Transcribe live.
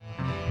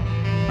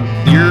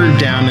You're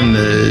down in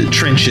the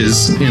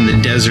trenches in the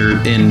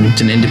desert in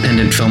an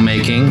independent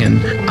filmmaking,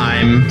 and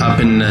I'm up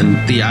in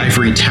the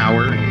ivory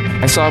tower.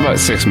 I saw about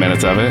 6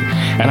 minutes of it,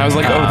 and I was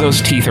like, oh,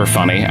 those teeth are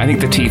funny. I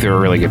think the teeth are a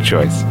really good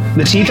choice.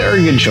 The teeth are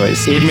a good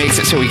choice. It makes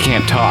it so he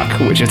can't talk,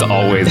 which is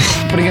always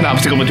putting an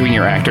obstacle between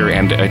your actor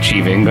and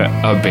achieving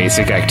a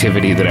basic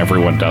activity that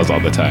everyone does all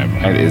the time.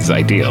 It is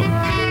ideal.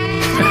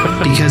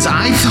 Because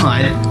I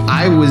thought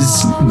I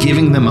was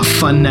giving them a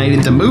fun night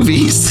at the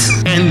movies,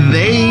 and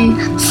they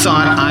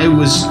thought I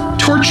was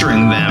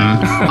torturing them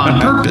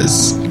on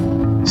purpose.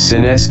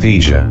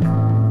 Synesthesia,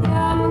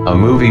 a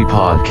movie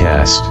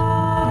podcast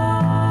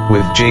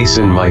with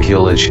Jason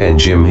Michaelich and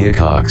Jim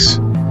Hickox.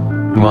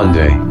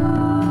 Monday.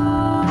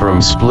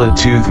 From Split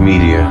Tooth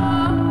Media.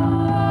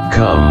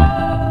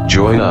 Come,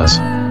 join us,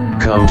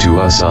 come to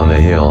us on the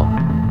hill.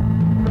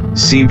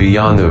 See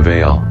beyond the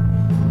veil.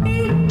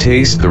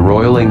 Taste the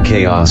roiling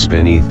chaos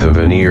beneath the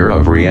veneer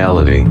of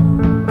reality.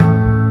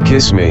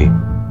 Kiss me.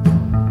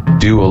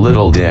 Do a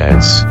little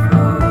dance.